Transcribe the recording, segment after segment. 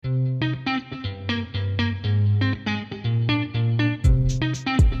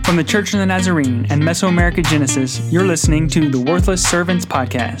From the Church of the Nazarene and Mesoamerica Genesis, you're listening to the Worthless Servants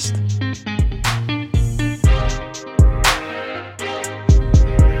Podcast.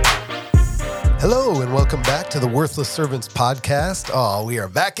 Hello and welcome back to the Worthless Servants Podcast. Oh, we are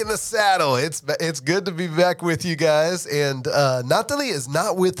back in the saddle. It's good to be back with you guys. And Natalie is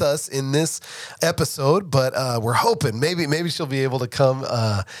not with us in this episode, but we're hoping maybe she'll be able to come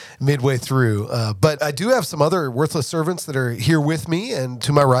midway through. But I do have some other Worthless Servants that are here with me. And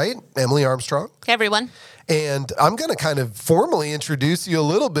to my right, Emily Armstrong. Hey, everyone. And I'm going to kind of formally introduce you a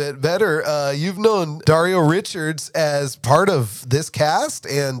little bit better. You've known Dario Richards as part of this cast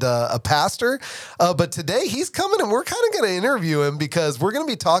and a pastor. But today he's coming and we're kind of going to interview him because we're going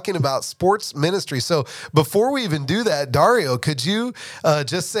to be talking about sports ministry. So before we even do that, Dario, could you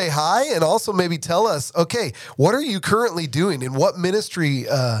just say hi and also maybe tell us, okay, what are you currently doing and what ministry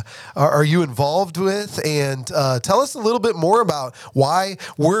are you involved with? And tell us a little bit more about why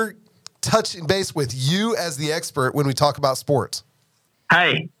we're touching base with you as the expert when we talk about sports.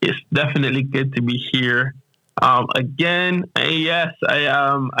 Hi, it's definitely good to be here again. Yes,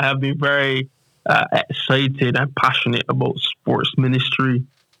 I have been very excited and passionate about sports ministry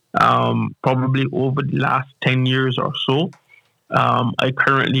probably over the last 10 years or so. I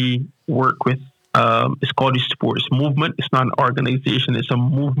currently work with, it's called the Sports Movement. It's not an organization, it's a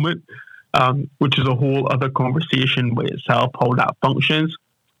movement, which is a whole other conversation by itself, how that functions.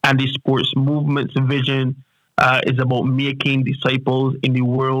 And the sports movement's vision is about making disciples in the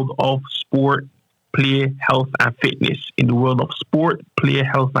world of sport, play, health, and fitness. In the world of sport, play,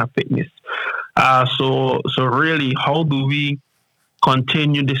 health, and fitness. So really, how do we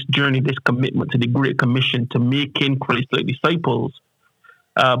continue this journey, this commitment to the Great Commission to making Christ-like disciples,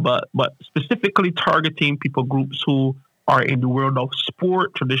 but specifically targeting people groups who are in the world of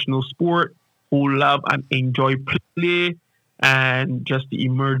sport, traditional sport, who love and enjoy play, and just the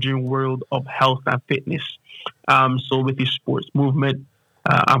emerging world of health and fitness. So with the sports movement,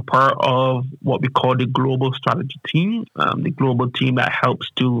 I'm part of what we call the global strategy team, the global team that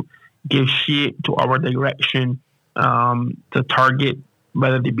helps to give shape to our direction, to target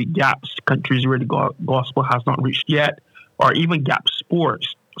whether they be gaps, countries where the gospel has not reached yet, or even gap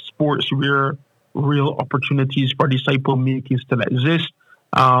sports where real opportunities for disciple making still exist.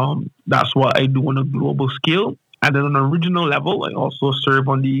 That's what I do on a global scale. And then on a regional level, I also serve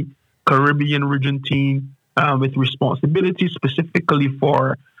on the Caribbean region team with responsibility specifically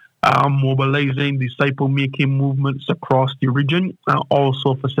for mobilizing disciple-making movements across the region,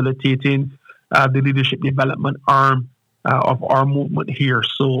 also facilitating the leadership development arm of our movement here.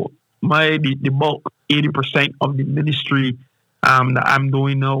 So the bulk, 80% of the ministry that I'm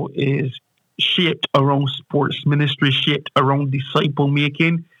doing now is shaped around sports ministry, shaped around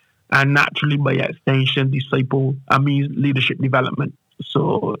disciple-making, and naturally, by extension, leadership development.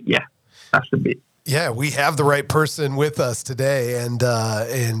 So, yeah, that's the bit. Yeah, we have the right person with us today,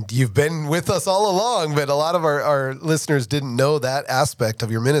 and you've been with us all along, but a lot of our listeners didn't know that aspect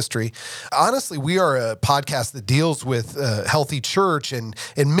of your ministry. Honestly, we are a podcast that deals with healthy church and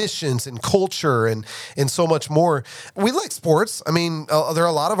missions and culture and so much more. We like sports. I mean, there are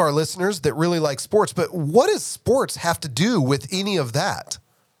a lot of our listeners that really like sports, but what does sports have to do with any of that?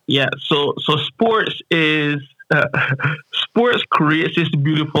 Yeah, so sports creates this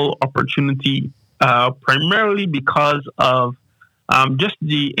beautiful opportunity, primarily because of just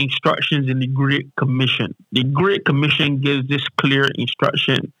the instructions in the Great Commission. The Great Commission gives this clear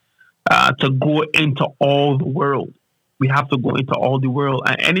instruction to go into all the world. We have to go into all the world.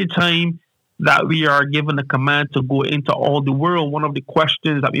 And anytime that we are given a command to go into all the world, one of the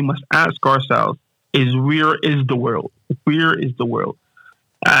questions that we must ask ourselves is, where is the world? Where is the world?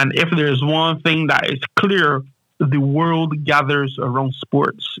 And if there's one thing that is clear, the world gathers around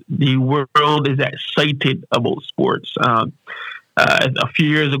sports. The world is excited about sports. A few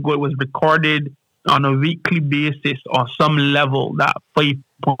years ago, it was recorded on a weekly basis on some level that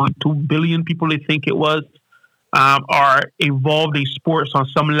 5.2 billion people, I think it was, are involved in sports on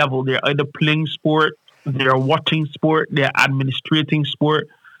some level. They're either playing sport, they're watching sport, they're administrating sport.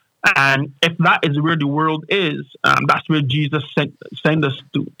 And if that is where the world is, that's where Jesus sent us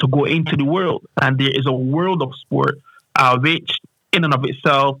to go into the world. And there is a world of sport, which in and of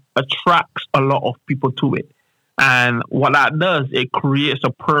itself attracts a lot of people to it. And what that does, it creates a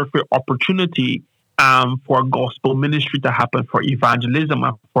perfect opportunity for gospel ministry to happen, for evangelism,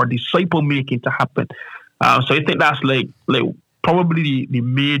 and for disciple making to happen. So I think that's like probably the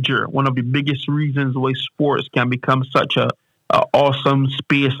major, one of the biggest reasons why sports can become such a awesome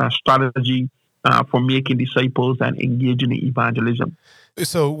space and strategy for making disciples and engaging in evangelism.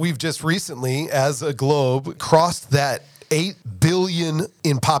 So we've just recently, as a globe, crossed that 8 billion billion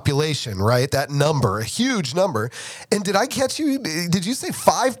in population, right? That number, a huge number. And did I catch you? Did you say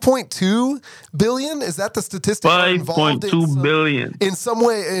 5.2 billion? Is that the statistic? 5.2 billion. In some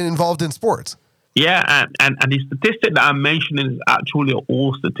way involved in sports? Yeah, and the statistic that I'm mentioning is actually an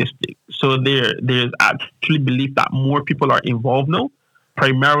old statistic. So there's actually belief that more people are involved now,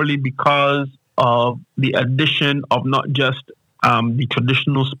 primarily because of the addition of not just the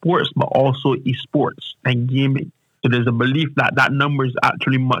traditional sports, but also esports and gaming. So there's a belief that that number is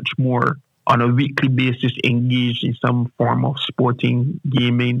actually much more on a weekly basis engaged in some form of sporting,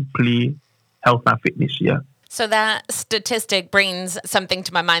 gaming, play, health and fitness. Yeah. So that statistic brings something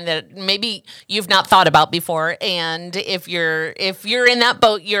to my mind that maybe you've not thought about before. And if you're in that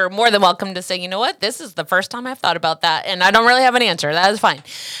boat, you're more than welcome to say, you know what, this is the first time I've thought about that. And I don't really have an answer. That is fine.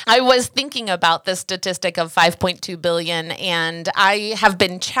 I was thinking about the statistic of 5.2 billion, and I have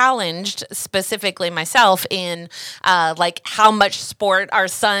been challenged specifically myself in like how much sport our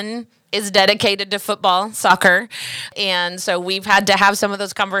son is dedicated to football, soccer. And so we've had to have some of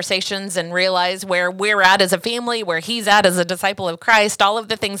those conversations and realize where we're at as a family, where he's at as a disciple of Christ, all of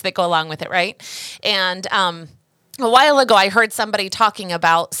the things that go along with it, right? And a while ago, I heard somebody talking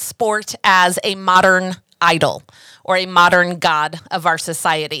about sport as a modern idol or a modern god of our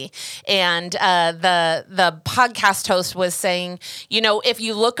society. And the podcast host was saying, you know, if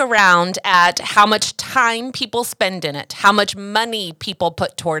you look around at how much time people spend in it, how much money people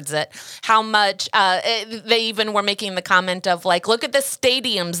put towards it, how much, they even were making the comment of like, look at the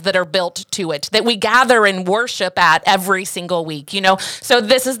stadiums that are built to it, that we gather and worship at every single week, you know? So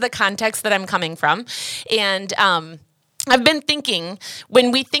this is the context that I'm coming from. And, I've been thinking,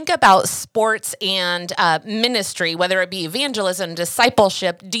 when we think about sports and ministry, whether it be evangelism,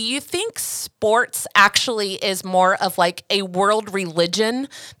 discipleship, do you think sports actually is more of like a world religion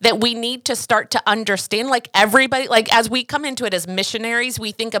that we need to start to understand? Like everybody, like as we come into it as missionaries,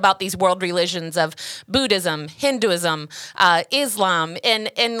 we think about these world religions of Buddhism, Hinduism, Islam,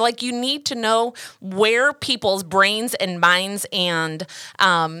 and like you need to know where people's brains and minds and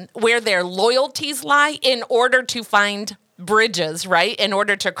where their loyalties lie in order to find bridges, right? In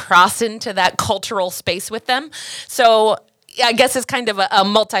order to cross into that cultural space with them. So I guess it's kind of a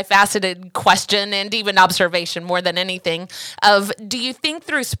multifaceted question and even observation more than anything of, do you think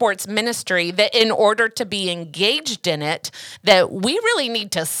through sports ministry that in order to be engaged in it, that we really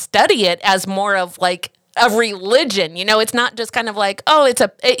need to study it as more of like a religion? You know, it's not just kind of like, oh,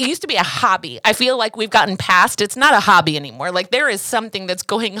 it used to be a hobby. I feel like we've gotten past, it's not a hobby anymore. Like there is something that's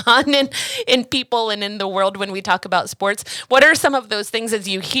going on in people and in the world when we talk about sports. What are some of those things as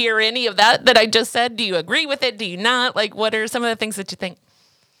you hear any of that I just said? Do you agree with it? Do you not? Like, what are some of the things that you think?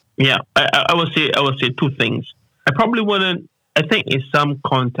 Yeah, I would say two things. I think in some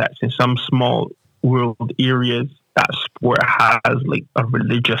context, in some small world areas, that sport has like a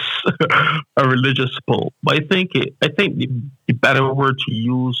religious pull. But I think the better word to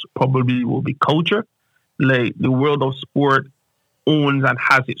use probably will be culture. Like the world of sport owns and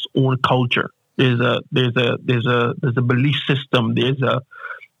has its own culture. There's a belief system. There's a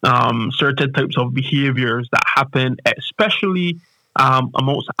certain types of behaviors that happen, especially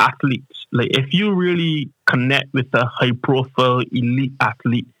amongst athletes. Like if you really connect with a high profile elite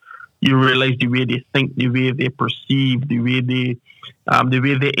athlete, you realize the way they think, the way they perceive, the way they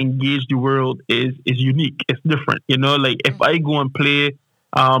engage the world is unique. It's different. You know, like if I go and play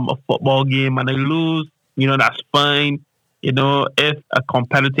a football game and I lose, you know, that's fine. You know, if a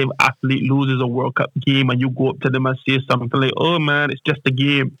competitive athlete loses a World Cup game and you go up to them and say something like, "Oh man, it's just a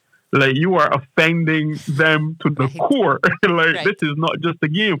game," like you are offending them to the core. Like this is not just a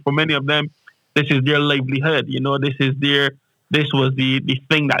game. For many of them, this is their livelihood. You know, this was the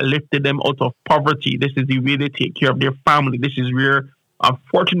thing that lifted them out of poverty. This is the way they take care of their family. This is where,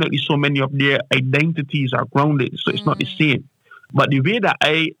 unfortunately, so many of their identities are grounded. So it's not the same. But the way that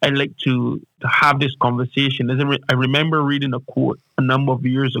I like to have this conversation is I remember reading a quote a number of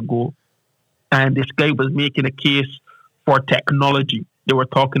years ago, and this guy was making a case for technology. They were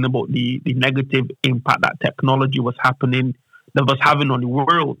talking about the negative impact that technology was having on the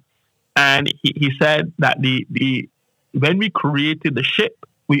world. And he said that when we created the ship,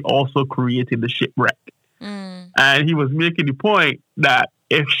 we also created the shipwreck. And he was making the point that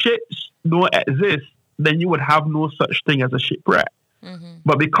if ships don't exist, then you would have no such thing as a shipwreck.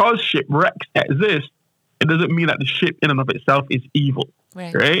 But because shipwrecks exist, it doesn't mean that the ship in and of itself is evil,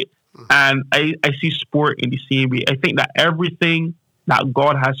 right? And I see sport in the same way. I think that everything that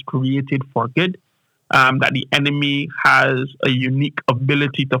God has created for good, that the enemy has a unique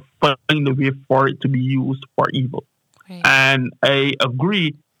ability to find a way for it to be used for evil. And I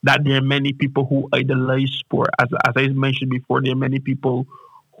agree that there are many people who idolize sport. As I mentioned before, there are many people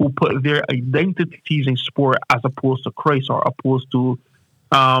who put their identities in sport as opposed to Christ or opposed to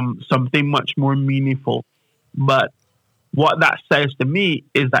something much more meaningful. But what that says to me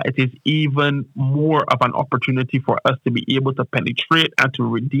is that it is even more of an opportunity for us to be able to penetrate and to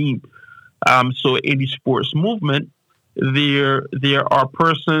redeem. So in the sports movement, there are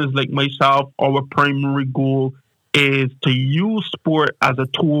persons like myself. Our primary goal is to use sport as a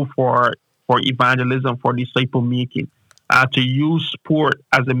tool for evangelism, for disciple making, to use sport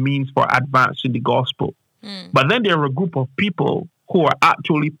as a means for advancing the gospel. But then there are a group of people who are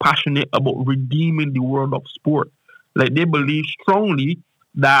actually passionate about redeeming the world of sport. Like they believe strongly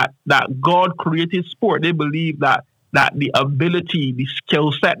that God created sport. They believe that the ability, the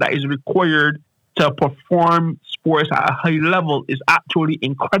skill set that is required to perform sports at a high level is actually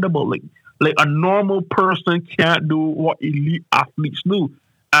incredible. Like a normal person can't do what elite athletes do.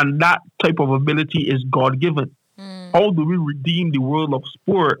 And that type of ability is God given. How do we redeem the world of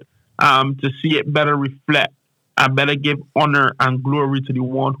sport to see it better reflect and better give honor and glory to the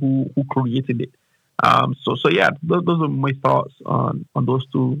one who created it? So yeah, those are my thoughts on those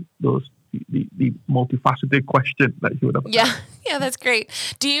the multifaceted question that you would have. Yeah, that's great.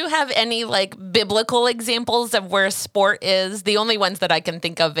 Do you have any like biblical examples of where sport is? The only ones that I can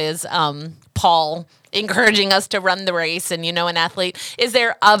think of is Paul encouraging us to run the race and, an athlete. Is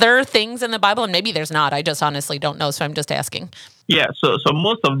there other things in the Bible? And maybe there's not. I just honestly don't know, so I'm just asking. Yeah, so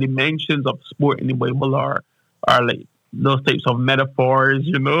most of the mentions of sport in the Bible are like those types of metaphors,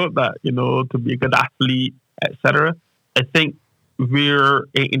 that, to be a good athlete, etc. I think we're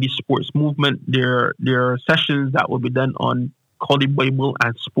in the sports movement. There are sessions that will be done on called the Bible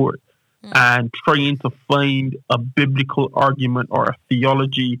and sport, and trying to find a biblical argument or a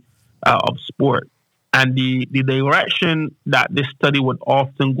theology of sport. And the direction that this study would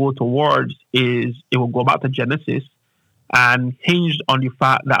often go towards is it will go back to Genesis and hinged on the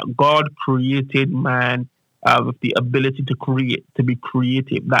fact that God created man with the ability to create, to be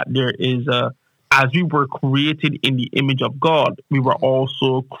creative. That there is as we were created in the image of God, we were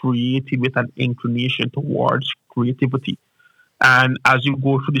also created with an inclination towards creativity. And as you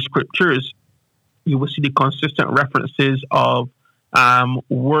go through the scriptures, you will see the consistent references of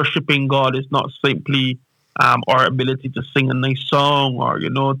worshiping God is not simply our ability to sing a nice song or,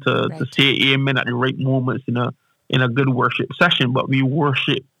 to say amen at the right moments in a good worship session, but we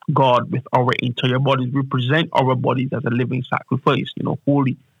worship God with our entire bodies. We present our bodies as a living sacrifice,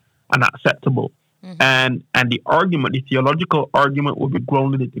 holy and acceptable. And the theological argument will be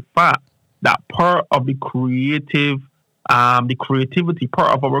grounded in the fact that part of the creativity,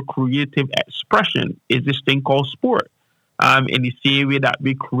 part of our creative expression is this thing called sport. In the same way that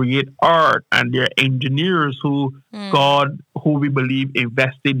we create art, and there are engineers who we believe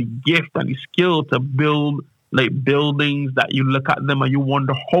invested the gift and the skill to build like buildings that you look at them and you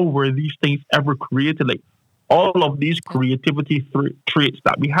wonder how were these things ever created. Like all of these creativity traits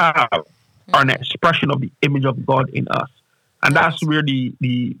that we have are an expression of the image of God in us. And that's where the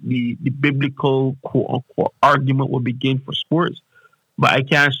biblical quote unquote argument will begin for sports. But I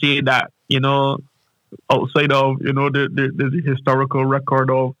can't say that, outside of, there's a historical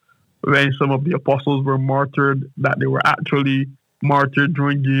record of when some of the apostles were martyred, that they were actually martyred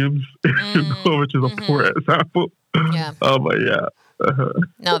during games, which is a poor example. Yeah. But yeah.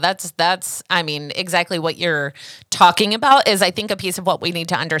 No, that's exactly what you're talking about is I think a piece of what we need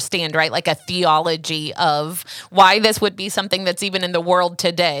to understand, right? Like a theology of why this would be something that's even in the world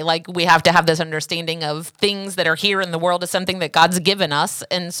today. Like we have to have this understanding of things that are here in the world is something that God's given us.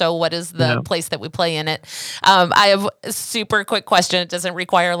 And so what is the place that we play in it? I have a super quick question. It doesn't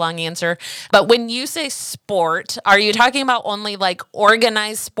require a long answer. But when you say sport, are you talking about only like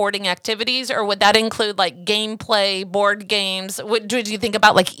organized sporting activities, or would that include like gameplay, board games? Would you think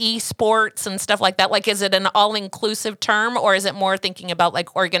about like esports and stuff like that? Like, is it an all-inclusive term, or is it more thinking about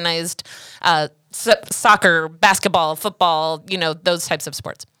like organized soccer, basketball, football, those types of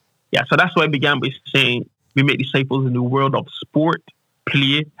sports? Yeah, so that's why I began by saying we make disciples in the world of sport,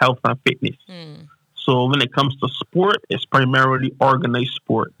 play, health, and fitness. So when it comes to sport, it's primarily organized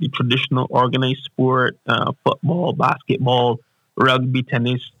sport, the traditional organized sport, football, basketball, rugby,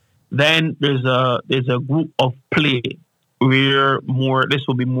 tennis. Then there's a group of play, where this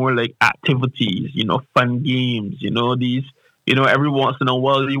will be more like activities, fun games, every once in a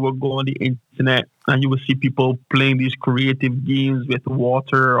while you will go on the internet and you will see people playing these creative games with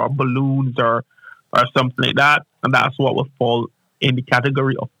water or balloons or something like that. And that's what will fall in the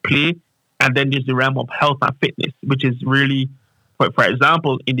category of play. And then there's the realm of health and fitness, which is really For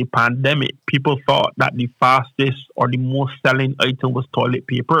example, in the pandemic, people thought that the fastest or the most selling item was toilet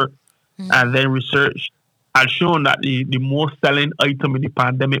paper. And then research had shown that the most selling item in the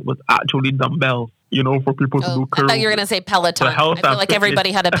pandemic was actually dumbbells, for people to do I curls. thought you were going to say Peloton. I feel like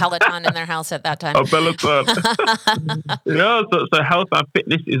everybody had a Peloton in their house at that time. A Peloton. So health and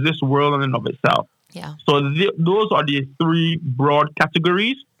fitness is this world in and of itself. Yeah. So those are the three broad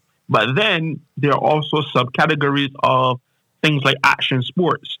categories. But then there are also subcategories of things like action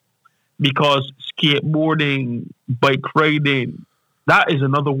sports, because skateboarding, bike riding, that is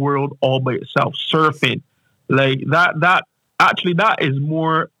another world all by itself. Surfing, like that is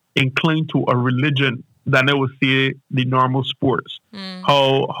more inclined to a religion than I would say the normal sports.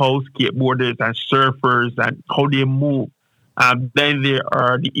 How skateboarders and surfers and how they move. Then there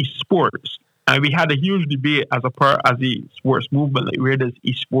are the esports. And we had a huge debate as the sports movement, like where does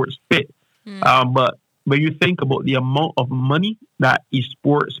esports fit? But when you think about the amount of money that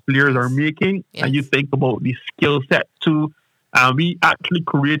esports players are making, and you think about the skill set too, we actually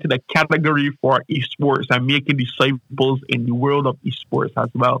created a category for esports and making disciples in the world of esports as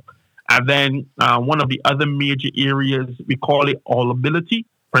well. And then one of the other major areas, we call it all ability,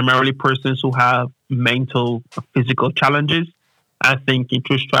 primarily persons who have mental or physical challenges. I think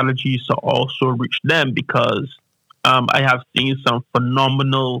Intro strategies to also reach them, because I have seen some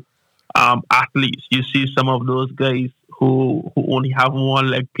phenomenal athletes. You see some of those guys who only have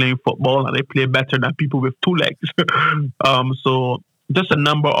one leg playing football, and they play better than people with two legs. So just a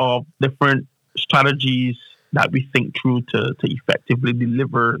number of different strategies that we think through to effectively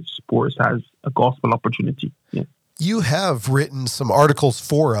deliver sports as a gospel opportunity. Yeah. You have written some articles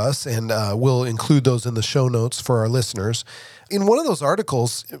for us, and we'll include those in the show notes for our listeners. In one of those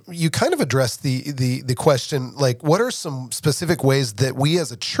articles, you kind of addressed the question, like, what are some specific ways that we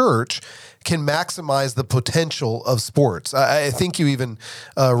as a church can maximize the potential of sports? I think you even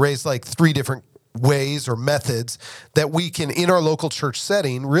raised like 3 different ways or methods that we can, in our local church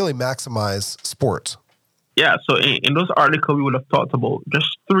setting, really maximize sports. Yeah, so in those articles, we would have talked about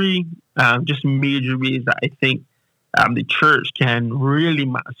just 3 just major ways that I think the church can really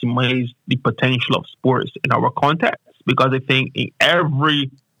maximize the potential of sports in our context, because I think in every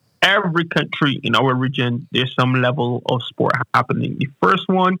country in our region, there's some level of sport happening. The first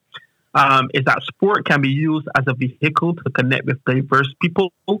one is that sport can be used as a vehicle to connect with diverse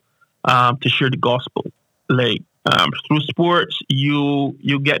people to share the gospel. Like through sports,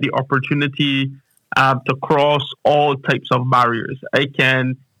 you get the opportunity to cross all types of barriers. I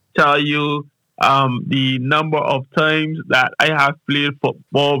can tell you the number of times that I have played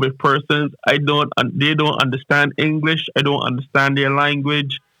football with persons they don't understand English, I don't understand their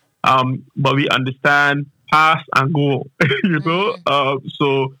language, but we understand pass and goal.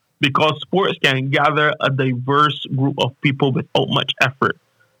 So because sports can gather a diverse group of people without much effort.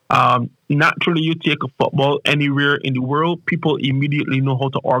 Naturally, you take a football anywhere in the world, people immediately know how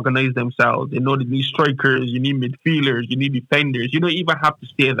to organize themselves. They know they need strikers, you need midfielders, you need defenders. You don't even have to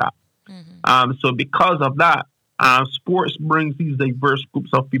say that. So because of that, sports brings these diverse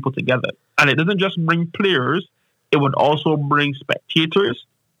groups of people together. And it doesn't just bring players, it would also bring spectators.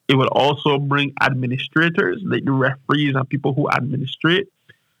 It would also bring administrators, like the referees and people who administrate.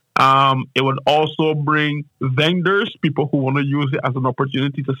 It would also bring vendors, people who want to use it as an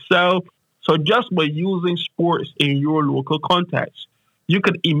opportunity to sell. So just by using sports in your local context, you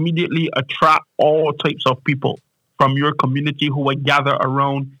could immediately attract all types of people from your community who would gather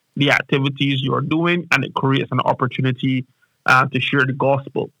around the activities you're doing, and it creates an opportunity to share the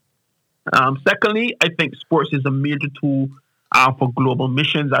gospel. Secondly, I think sports is a major tool for global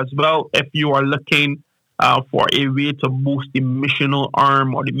missions as well. If you are looking for a way to boost the missional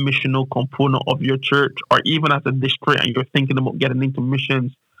arm or the missional component of your church, or even as a district and you're thinking about getting into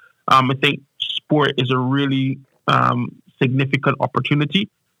missions, I think sport is a really significant opportunity.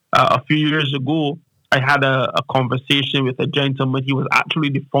 A few years ago, I had a conversation with a gentleman. He was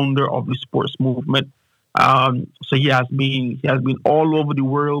actually the founder of the sports movement. So he has been all over the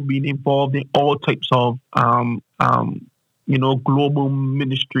world, being involved in all types of global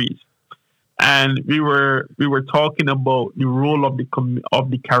ministries. And we were talking about the role of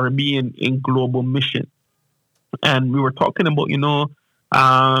the Caribbean in global mission. And we were talking about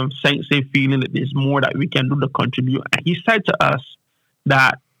saints feeling that there's more that we can do to contribute. And he said to us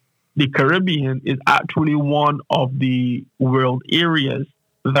that the Caribbean is actually one of the world areas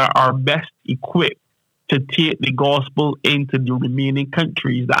that are best equipped to take the gospel into the remaining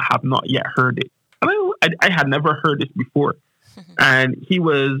countries that have not yet heard it. And I had never heard this before. And he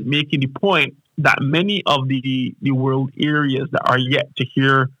was making the point that many of the world areas that are yet to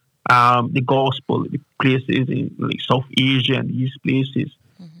hear the gospel, the places in like South Asia and these places.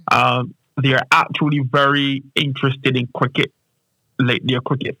 They are actually very interested in cricket. Like they're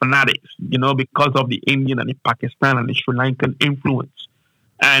cricket fanatics, because of the Indian and the Pakistan and the Sri Lankan influence.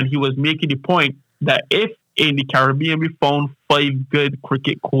 And he was making the point that if in the Caribbean we found 5 good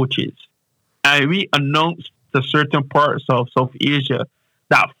cricket coaches, and we announced to certain parts of South Asia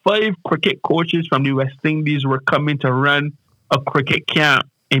that 5 cricket coaches from the West Indies were coming to run a cricket camp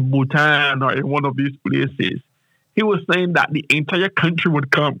in Bhutan or in one of these places, he was saying that the entire country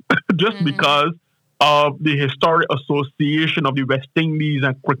would come just because of the historic association of the West Indies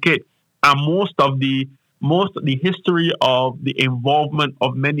and cricket, and most of the history of the involvement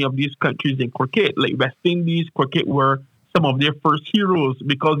of many of these countries in cricket. Like West Indies cricket were some of their first heroes,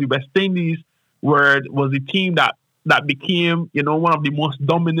 because the West Indies was a team that became one of the most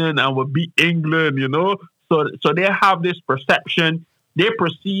dominant and would beat England. So they have this perception. They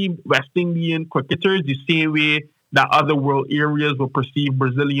perceive West Indian cricketers the same way that other world areas will perceive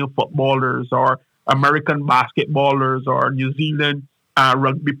Brazilian footballers or American basketballers or New Zealand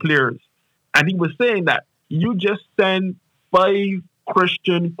rugby players. And he was saying that you just send 5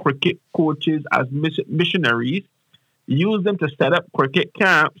 Christian cricket coaches as missionaries, use them to set up cricket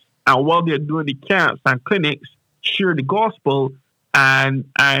camps, and while they're doing the camps and clinics, share the gospel, and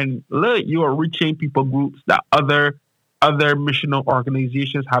look, you are reaching people groups that other missional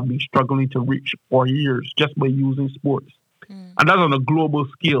organizations have been struggling to reach for years just by using sports. And that's on a global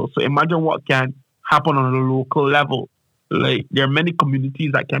scale. So imagine what can happen on a local level. Like there are many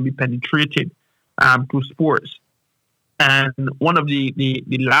communities that can be penetrated through sports. And one of the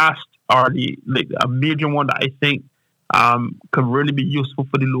last, or a major one that I think could really be useful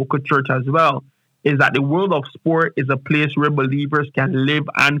for the local church as well, is that the world of sport is a place where believers can live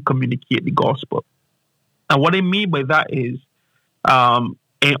and communicate the gospel. And what I mean by that is,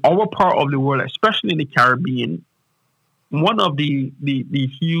 in our part of the world, especially in the Caribbean, one of the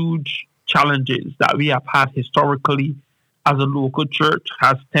huge challenges that we have had historically as a local church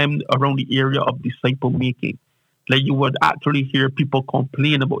has stemmed around the area of disciple making. Like you would actually hear people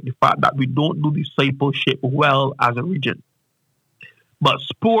complain about the fact that we don't do discipleship well as a region. But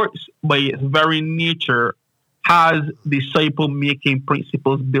sports, by its very nature, has disciple making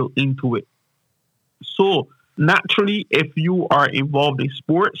principles built into it. So naturally, if you are involved in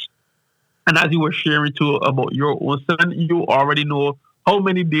sports, and as you were sharing too about your own son, you already know how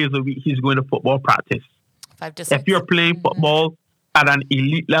many days a week he's going to football practice. 5 to 6. If you're playing football at an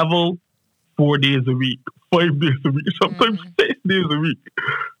elite level, 4 days a week, 5 days a week, sometimes 6 days a week,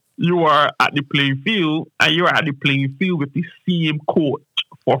 you are at the playing field, and you're at the playing field with the same coach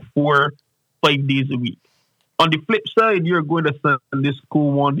for 5 days a week. On the flip side, you're going to Sunday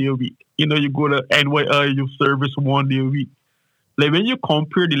school 1 day a week. You go to NYI youth service 1 day a week. Like when you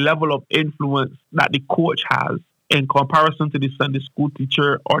compare the level of influence that the coach has in comparison to the Sunday school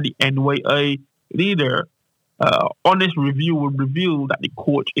teacher or the NYI leader, honest review will reveal that the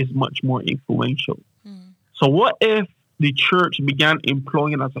coach is much more influential. So what if the church began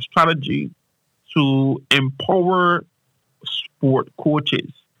employing as a strategy to empower sport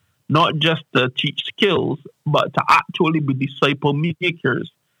coaches, not just to teach skills, but to actually be disciple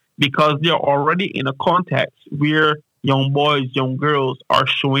makers, because they're already in a context where young boys, young girls are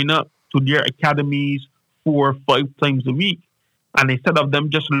showing up to their academies 4 or 5 times a week. And instead of them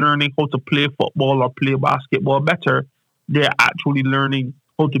just learning how to play football or play basketball better, they're actually learning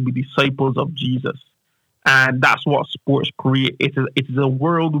how to be disciples of Jesus. And that's what sports create. It is a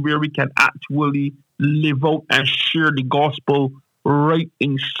world where we can actually live out and share the gospel right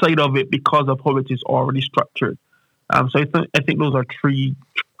inside of it because of how it is already structured. So I think those are 3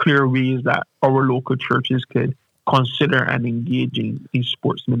 clear ways that our local churches could consider and engage in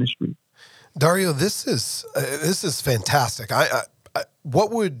sports ministry. Dario, this is fantastic.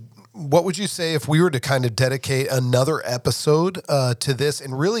 What would you say if we were to kind of dedicate another episode to this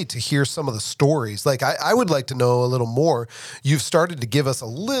and really to hear some of the stories? Like I would like to know a little more. You've started to give us a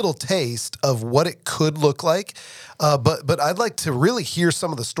little taste of what it could look like, but I'd like to really hear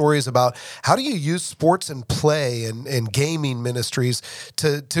some of the stories about how do you use sports and play and gaming ministries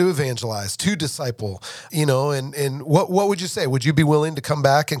to evangelize, to disciple, and what would you say? Would you be willing to come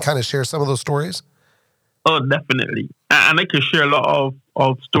back and kind of share some of those stories? Oh, definitely. And I can share a lot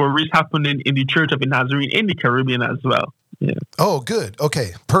of stories happening in the Church of the Nazarene in the Caribbean as well. Yeah. Oh, good.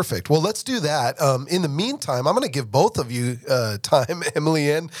 Okay, perfect. Well, let's do that. In the meantime, I'm going to give both of you time,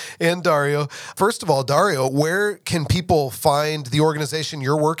 Emily and Dario. First of all, Dario, where can people find the organization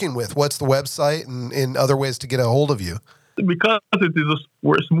you're working with? What's the website and other ways to get a hold of you? it is a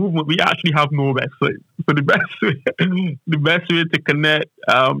sports movement, we actually have no website. So the best way to connect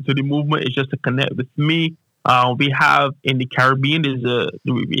to the movement is just to connect with me. We have in the Caribbean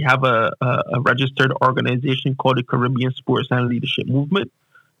we have a registered organization called the Caribbean Sports and Leadership Movement.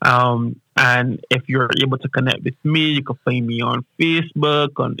 And if you're able to connect with me, you can find me on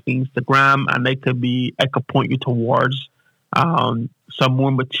Facebook, on Instagram, and I could point you towards some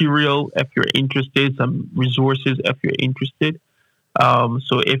more material if you're interested, some resources if you're interested.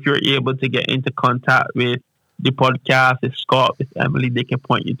 So if you're able to get into contact with the podcast, with Scott, with Emily, they can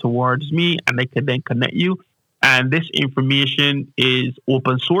point you towards me and they can then connect you. And this information is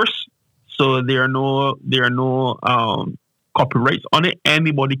open source, so there are no copyrights on it.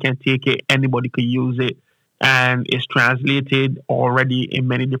 Anybody can take it, anybody can use it, and it's translated already in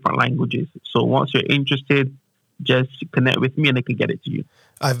many different languages. So once you're interested, just connect with me and I can get it to you.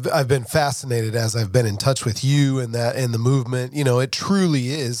 I've been fascinated as I've been in touch with you and the movement. You know, it truly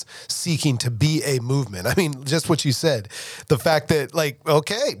is seeking to be a movement. I mean, just what you said, the fact that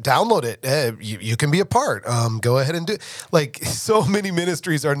okay, download it. You can be a part. Go ahead and do it. Like, so many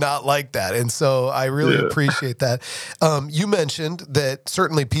ministries are not like that. And so I really appreciate that. You mentioned that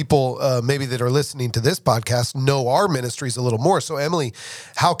certainly people maybe that are listening to this podcast know our ministries a little more. So Emily,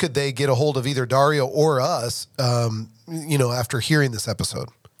 how could they get a hold of either Dario or us, after hearing this episode?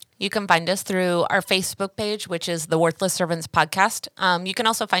 You can find us through our Facebook page, which is the Worthless Servants Podcast. You can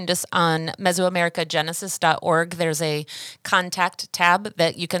also find us on mesoamericagenesis.org. There's a contact tab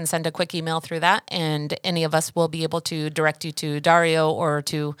that you can send a quick email through that, and any of us will be able to direct you to Dario or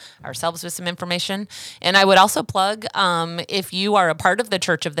to ourselves with some information. And I would also plug, if you are a part of the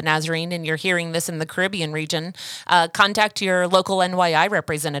Church of the Nazarene and you're hearing this in the Caribbean region, contact your local NYI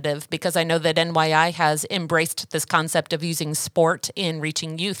representative, because I know that NYI has embraced this concept of using sport in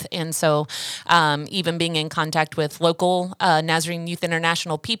reaching youth. And so even being in contact with local Nazarene Youth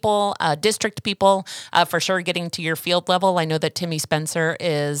International people, district people, for sure getting to your field level. I know that Timmy Spencer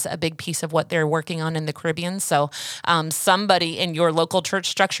is a big piece of what they're working on in the Caribbean. So somebody in your local church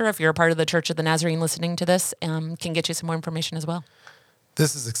structure, if you're a part of the Church of the Nazarene listening to this, can get you some more information as well.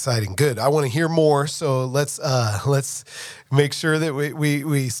 This is exciting. Good. I want to hear more. So let's make sure that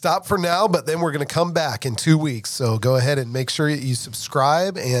we stop for now, but then we're going to come back in 2 weeks. So go ahead and make sure you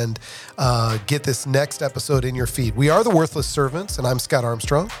subscribe and get this next episode in your feed. We are the Worthless Servants, and I'm Scott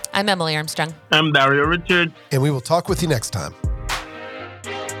Armstrong. I'm Emily Armstrong. I'm Dario Richard. And we will talk with you next time.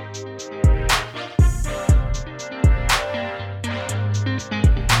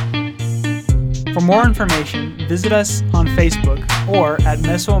 For more information, visit us on Facebook or at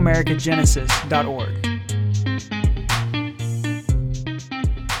mesoamericagenesis.org.